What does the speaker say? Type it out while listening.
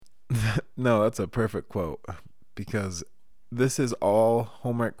No, that's a perfect quote because this is all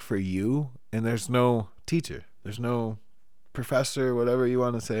homework for you, and there's no teacher, there's no professor, whatever you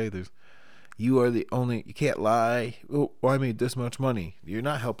want to say. You are the only. You can't lie. Oh, I made this much money. You're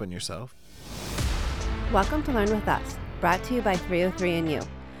not helping yourself. Welcome to Learn With Us, brought to you by 303andU.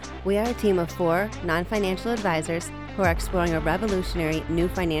 We are a team of 4 non-financial advisors who are exploring a revolutionary new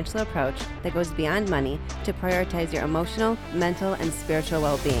financial approach that goes beyond money to prioritize your emotional, mental, and spiritual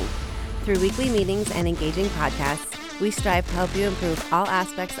well-being. Through weekly meetings and engaging podcasts, we strive to help you improve all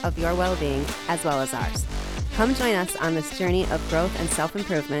aspects of your well-being as well as ours. Come join us on this journey of growth and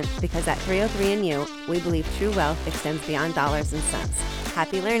self-improvement because at 303andU, we believe true wealth extends beyond dollars and cents.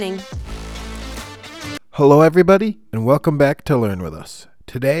 Happy learning! Hello, everybody, and welcome back to Learn With Us.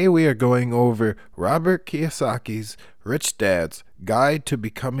 Today we are going over Robert Kiyosaki's Rich Dad's Guide to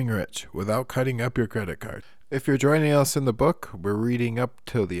Becoming Rich Without Cutting Up Your Credit Card. If you're joining us in the book, we're reading up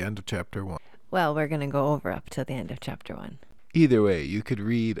till the end of chapter 1. Well, we're going to go over up till the end of chapter 1. Either way, you could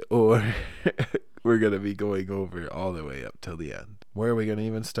read or we're going to be going over all the way up till the end. Where are we going to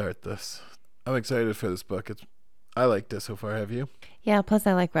even start this? I'm excited for this book. I liked it so far. Have you? Yeah, plus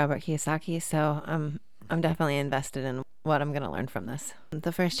I like Robert Kiyosaki, so I'm definitely invested in what I'm going to learn from this.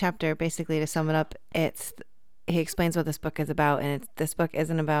 The first chapter, basically to sum it up, he explains what this book is about, and this book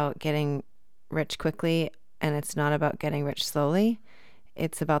isn't about getting rich quickly, and it's not about getting rich slowly.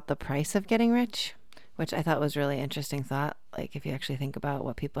 It's about the price of getting rich, which I thought was really interesting thought. Like if you actually think about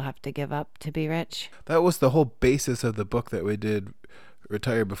what people have to give up to be rich. That was the whole basis of the book that we did,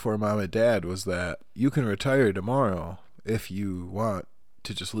 Retire Before Mom and Dad, was that you can retire tomorrow if you want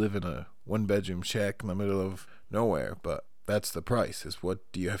to just live in a one-bedroom shack in the middle of nowhere, but that's the price, is what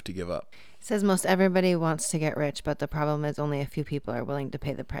do you have to give up? It says most everybody wants to get rich, but the problem is only a few people are willing to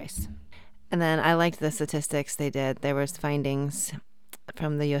pay the price. And then I liked the statistics they did. There was findings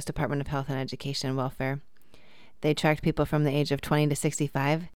from the U.S. Department of Health and Education and Welfare. They tracked people from the age of 20 to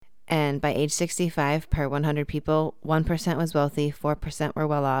 65, and by age 65, per 100 people, 1% was wealthy, 4% were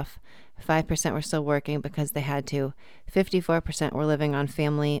well off, 5% were still working because they had to, 54% were living on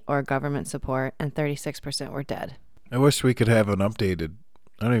family or government support, and 36% were dead. I wish we could have an updated,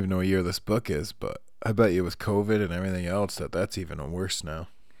 I don't even know what year this book is, but I bet you with COVID and everything else that's even worse now.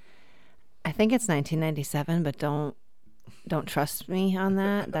 I think it's 1997, but don't trust me on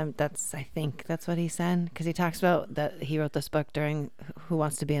that. I think that's what he said, because he talks about that he wrote this book during Who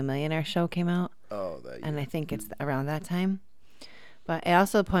Wants to Be a Millionaire show came out. Oh, that year. And I think it's around that time. But I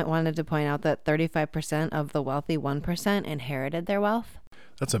also wanted to point out that 35% of the wealthy 1% inherited their wealth.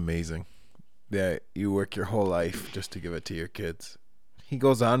 That's amazing. Yeah, you work your whole life just to give it to your kids. He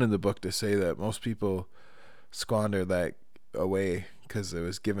goes on in the book to say that most people squander that away because it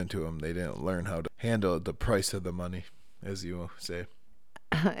was given to them. They didn't learn how to handle the price of the money, as you say.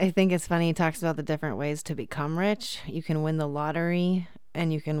 I think it's funny. He talks about the different ways to become rich. You can win the lottery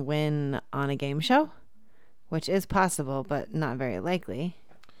and you can win on a game show, which is possible, but not very likely.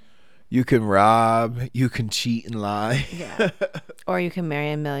 You can rob, you can cheat and lie. Yeah. Or you can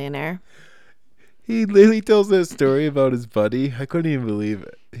marry a millionaire. He literally tells that story about his buddy. I couldn't even believe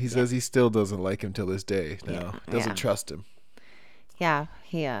it. He says he still doesn't like him till this day now. Doesn't trust him. Yeah,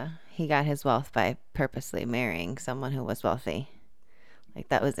 he got his wealth by purposely marrying someone who was wealthy. Like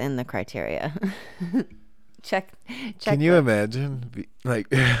that was in the criteria. Check. Can you imagine? Like,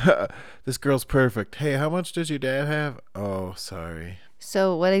 this girl's perfect. Hey, how much does your dad have? Oh, sorry.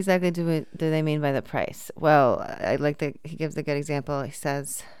 So what exactly do they mean by the price? Well, I like that he gives a good example. He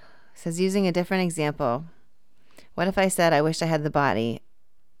says using a different example, what if I said I wish I had the body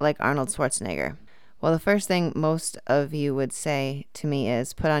like Arnold Schwarzenegger? Well, the first thing most of you would say to me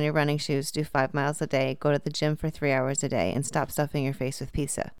is put on your running shoes, do 5 miles a day, go to the gym for 3 hours a day, and stop stuffing your face with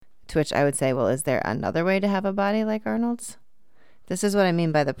pizza. To which I would say, well, is there another way to have a body like Arnold's? This is what I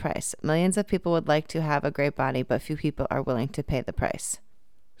mean by the price. Millions of people would like to have a great body, but few people are willing to pay the price.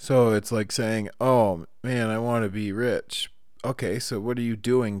 So it's like saying, oh, man, I want to be rich. Okay, so what are you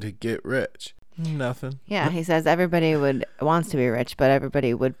doing to get rich? Nothing. Yeah, he says everybody wants to be rich, but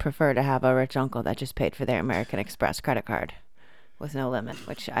everybody would prefer to have a rich uncle that just paid for their American Express credit card with no limit,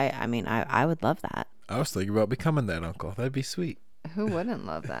 which I would love that. I was thinking about becoming that uncle. That'd be sweet. Who wouldn't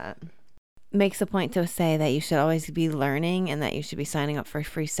love that? Makes a point to say that you should always be learning and that you should be signing up for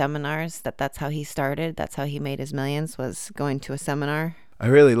free seminars, that's how he started. That's how he made his millions, was going to a seminar. I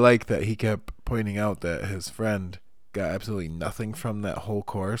really like that he kept pointing out that his friend got absolutely nothing from that whole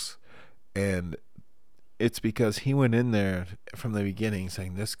course. And it's because he went in there from the beginning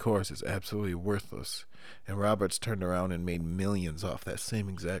saying this course is absolutely worthless. And Robert's turned around and made millions off that same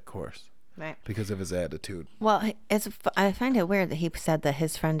exact course. Right. because of his attitude. Well, I find it weird that he said that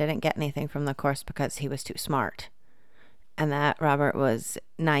his friend didn't get anything from the course because he was too smart, and that Robert was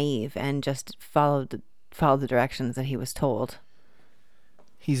naive and just followed the directions that he was told.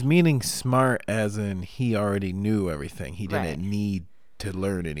 He's meaning smart as in he already knew everything. He didn't Right. need to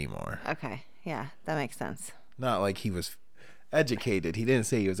learn anymore. Okay. Yeah, that makes sense. Not like he was educated. He didn't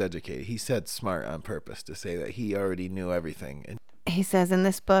say he was educated. He said smart on purpose to say that he already knew everything. And He says, in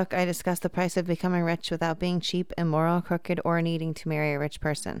this book, I discuss the price of becoming rich without being cheap, immoral, crooked, or needing to marry a rich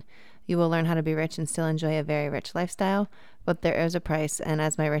person. You will learn how to be rich and still enjoy a very rich lifestyle, but there is a price, and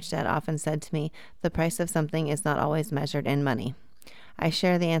as my rich dad often said to me, the price of something is not always measured in money. I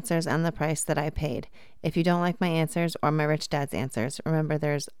share the answers and the price that I paid. If you don't like my answers or my rich dad's answers, remember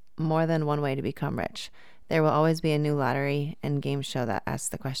there's more than one way to become rich. There will always be a new lottery and game show that asks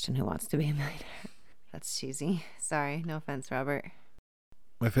the question, who wants to be a millionaire? That's cheesy. Sorry, no offense, Robert.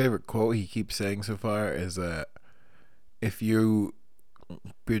 my favorite quote he keeps saying so far is that if you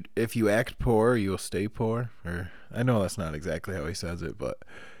act poor, you'll stay poor. Or I know that's not exactly how he says it, but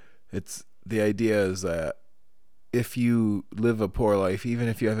it's the idea is that if you live a poor life, even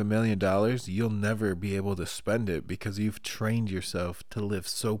if you have $1 million, you'll never be able to spend it because you've trained yourself to live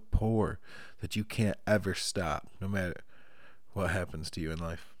so poor that you can't ever stop, no matter what happens to you in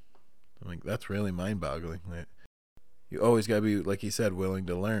life. I'm like, that's really mind-boggling. Like, you always got to be, like you said, willing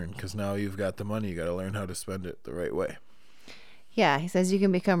to learn, because now you've got the money. You got to learn how to spend it the right way. Yeah, he says you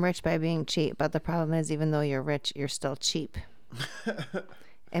can become rich by being cheap, but the problem is even though you're rich, you're still cheap.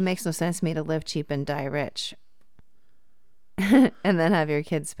 It makes no sense to me to live cheap and die rich. And then have your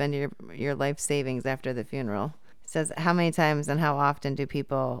kids spend your life savings after the funeral. It says, how many times and how often do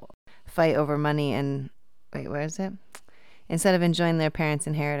people fight over money and... Wait, where is it? Instead of enjoying their parents'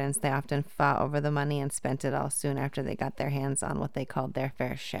 inheritance, they often fought over the money and spent it all soon after they got their hands on what they called their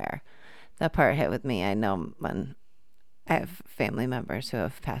fair share. That part hit with me. I know when I have family members who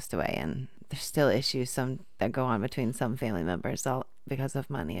have passed away, and there's still issues that go on between some family members all because of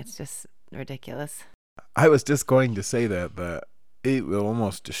money. It's just ridiculous. I was just going to say that it will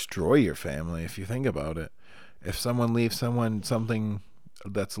almost destroy your family if you think about it. If someone leaves someone something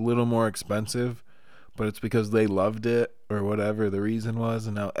that's a little more expensive, but it's because they loved it or whatever the reason was,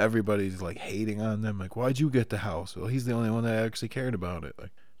 and now everybody's like hating on them. Like, why'd you get the house? Well, he's the only one that actually cared about it.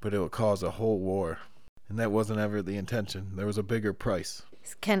 Like, but it will cause a whole war, and that wasn't ever the intention. There was a bigger price.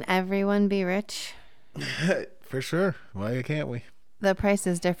 Can everyone be rich? For sure. Why can't we? The price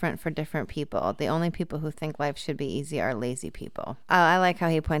is different for different people. The only people who think life should be easy are lazy people. I like how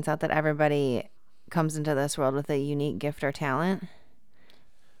he points out that everybody comes into this world with a unique gift or talent.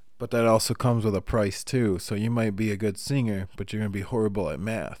 But that also comes with a price too. So you might be a good singer, but you're going to be horrible at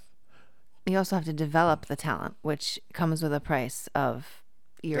math. You also have to develop the talent, which comes with a price of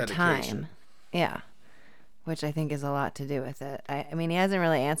your Dedication. time. Yeah. Which I think is a lot to do with it. I mean, he hasn't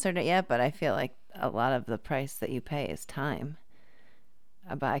really answered it yet, but I feel like a lot of the price that you pay is time.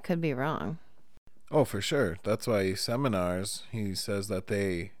 But I could be wrong. Oh, for sure. That's why seminars, he says that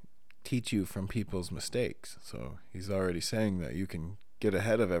they teach you from people's mistakes. So he's already saying that you can get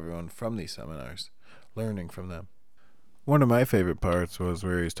ahead of everyone from these seminars, learning from them. One of my favorite parts was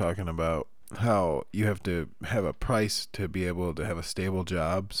where he's talking about how you have to have a price to be able to have a stable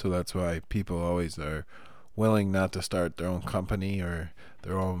job. So that's why people always are willing not to start their own company or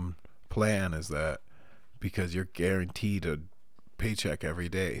their own plan, is that because you're guaranteed a paycheck every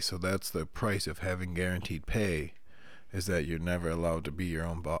day. So that's the price of having guaranteed pay, is that you're never allowed to be your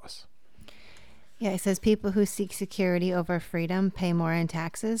own boss. Yeah, it says people who seek security over freedom pay more in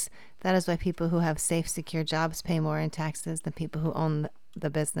taxes. That is why people who have safe, secure jobs pay more in taxes than people who own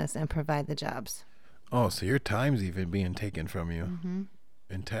the business and provide the jobs. Oh, so your time's even being taken from you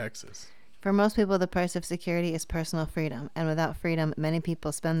in taxes. For most people, the price of security is personal freedom. And without freedom, many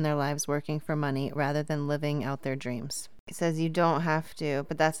people spend their lives working for money rather than living out their dreams. It says you don't have to,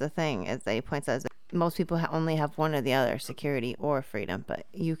 but that's the thing, is that he points out that most people only have one or the other, security or freedom, but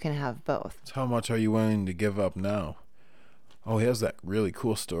you can have both. So how much are you willing to give up now? Oh, he has that really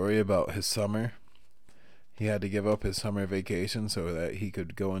cool story about his summer. He had to give up his summer vacation so that he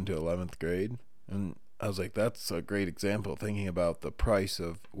could go into 11th grade. And I was like, that's a great example, thinking about the price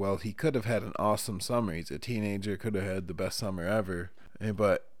of, well, he could have had an awesome summer. He's a teenager, could have had the best summer ever.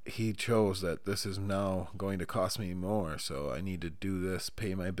 But he chose that this is now going to cost me more, so I need to do this,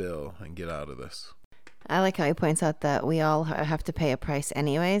 pay my bill, and get out of this. I like how he points out that we all have to pay a price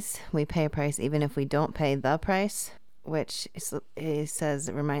anyways. We pay a price even if we don't pay the price, which he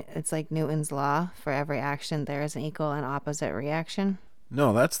says it's like Newton's law. For every action, there is an equal and opposite reaction.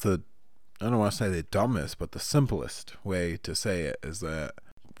 No, that's I don't want to say the dumbest, but the simplest way to say it is that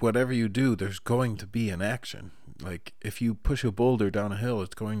whatever you do, there's going to be an action. Like if you push a boulder down a hill,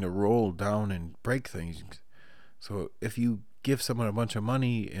 it's going to roll down and break things. So if you give someone a bunch of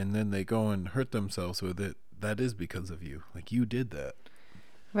money and then they go and hurt themselves with it, that is because of you. Like you did that.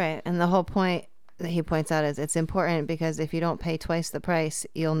 Right. And the whole point that he points out is it's important because if you don't pay twice the price,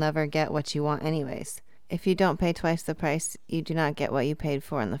 you'll never get what you want anyways. If you don't pay twice the price, you do not get what you paid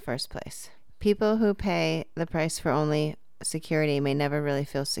for in the first place. People who pay the price for only security may never really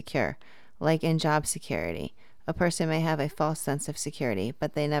feel secure. Like in job security, a person may have a false sense of security,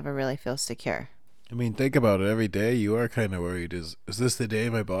 but they never really feel secure. I mean, think about it. Every day you are kind of worried. Is this the day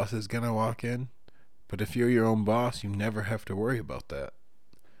my boss is going to walk in? But if you're your own boss, you never have to worry about that.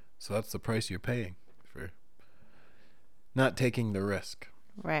 So that's the price you're paying for not taking the risk.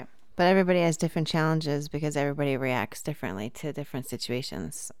 Right. But everybody has different challenges because everybody reacts differently to different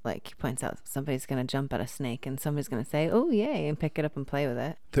situations. Like he points out, somebody's going to jump at a snake and somebody's going to say, oh, yay, and pick it up and play with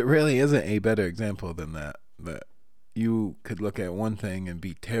it. There really isn't a better example than that. That you could look at one thing and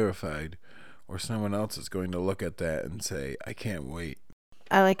be terrified, or someone else is going to look at that and say, I can't wait.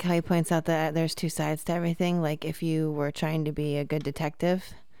 I like how he points out that there's two sides to everything. Like if you were trying to be a good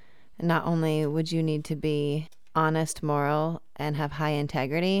detective, not only would you need to be honest, moral, and have high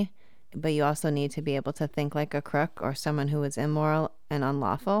integrity, but you also need to be able to think like a crook or someone who is immoral and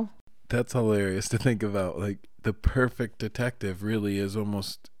unlawful. That's hilarious to think about. Like the perfect detective really is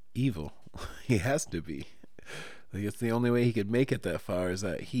almost evil. He has to be. Like it's the only way he could make it that far is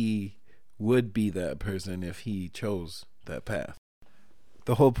that he would be that person if he chose that path.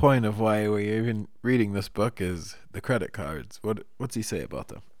 The whole point of why we're even reading this book is the credit cards. What's he say about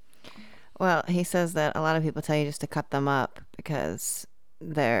them? Well, he says that a lot of people tell you just to cut them up because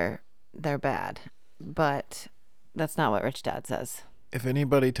they're bad, but that's not what Rich Dad says. If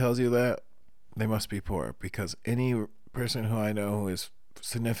anybody tells you that, they must be poor, because any person who I know who is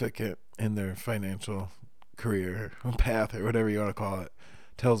significant in their financial career or path or whatever you want to call it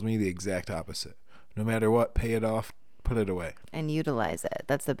tells me the exact opposite. No matter what, pay it off, put it away. And utilize it.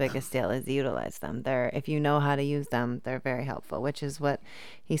 That's the biggest deal, is utilize them. If you know how to use them, they're very helpful, which is what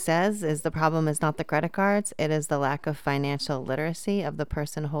he says is the problem is not the credit cards. It is the lack of financial literacy of the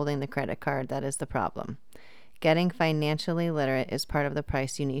person holding the credit card that is the problem. Getting financially literate is part of the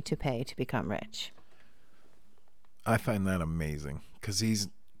price you need to pay to become rich. I find that amazing, because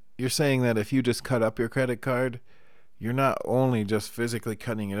you're saying that if you just cut up your credit card, you're not only just physically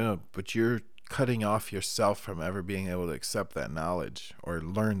cutting it up, but you're cutting off yourself from ever being able to accept that knowledge or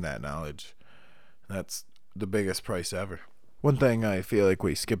learn that knowledge. That's the biggest price ever. One thing I feel like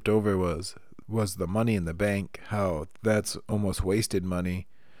we skipped over was the money in the bank, how that's almost wasted money,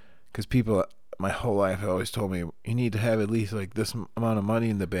 because people my whole life have always told me you need to have at least like this amount of money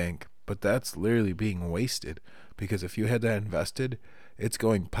in the bank, but that's literally being wasted, because if you had that invested, it's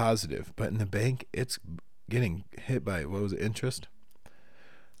going positive, but in the bank it's getting hit by, what was it, interest?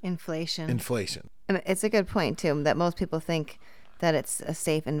 Inflation. And it's a good point too, that most people think that it's a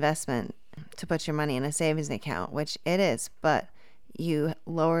safe investment to put your money in a savings account, which it is, but you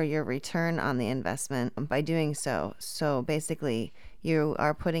lower your return on the investment by doing so. So basically you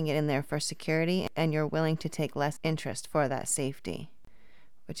are putting it in there for security and you're willing to take less interest for that safety,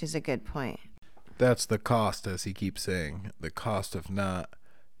 which is a good point. That's the cost, as he keeps saying, the cost of not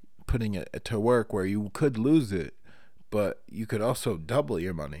putting it to work, where you could lose it, but you could also double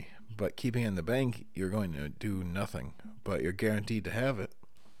your money. But keeping it in the bank, you're going to do nothing, but you're guaranteed to have it.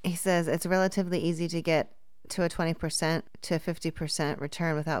 He says it's relatively easy to get to a 20% to a 50%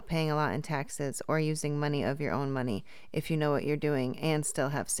 return without paying a lot in taxes or using money of your own money if you know what you're doing and still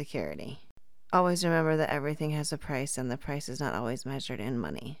have security. Always remember that everything has a price, and the price is not always measured in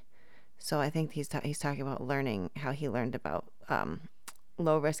money. So I think he's talking about learning how he learned about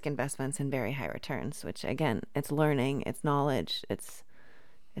low risk investments and very high returns, which again, it's learning, it's knowledge, it's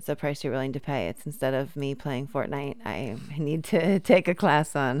a price you're willing to pay. It's instead of me playing Fortnite, I need to take a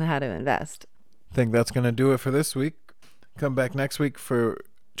class on how to invest. I think that's going to do it for this week. Come back next week for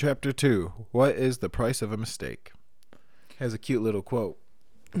Chapter 2. What is the price of a mistake? Has a cute little quote.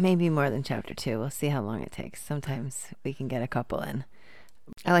 Maybe more than Chapter 2. We'll see how long it takes. Sometimes we can get a couple in.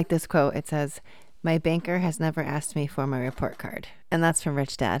 I like this quote. It says, "My banker has never asked me for my report card." And that's from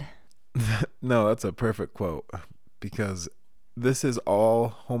Rich Dad. No, that's a perfect quote, because this is all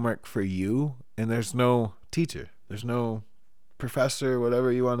homework for you, and there's no teacher. There's no professor,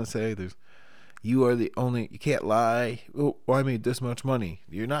 whatever you want to say. You are the only, you can't lie. Oh, I made this much money.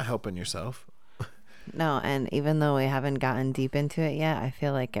 You're not helping yourself. No, and even though we haven't gotten deep into it yet, I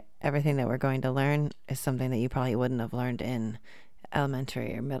feel like everything that we're going to learn is something that you probably wouldn't have learned in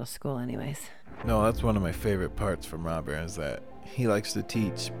elementary or middle school anyways. No, that's one of my favorite parts from Robert, is that he likes to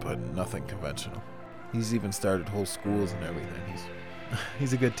teach, but nothing conventional. He's even started whole schools and everything.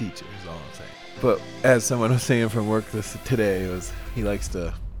 He's a good teacher, is all I'm saying. But as someone was saying from work today, he likes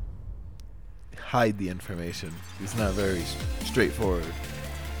to hide the information. He's not very straightforward.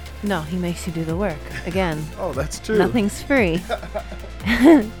 No, he makes you do the work. Again. Oh, that's true. Nothing's free.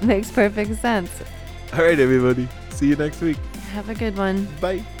 Makes perfect sense. All right, everybody. See you next week. Have a good one.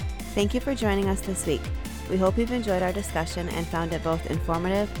 Bye. Thank you for joining us this week. We hope you've enjoyed our discussion and found it both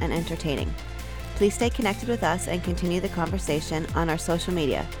informative and entertaining. Please stay connected with us and continue the conversation on our social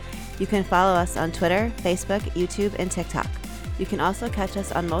media. You can follow us on Twitter, Facebook, YouTube, and TikTok. You can also catch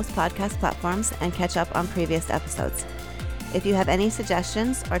us on most podcast platforms and catch up on previous episodes. If you have any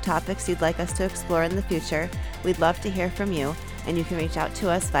suggestions or topics you'd like us to explore in the future, we'd love to hear from you, and you can reach out to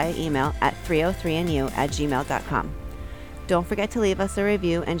us via email at 303nu@gmail.com. Don't forget to leave us a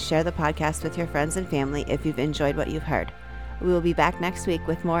review and share the podcast with your friends and family if you've enjoyed what you've heard. We will be back next week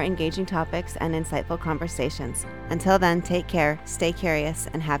with more engaging topics and insightful conversations. Until then, take care, stay curious,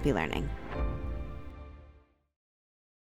 and happy learning.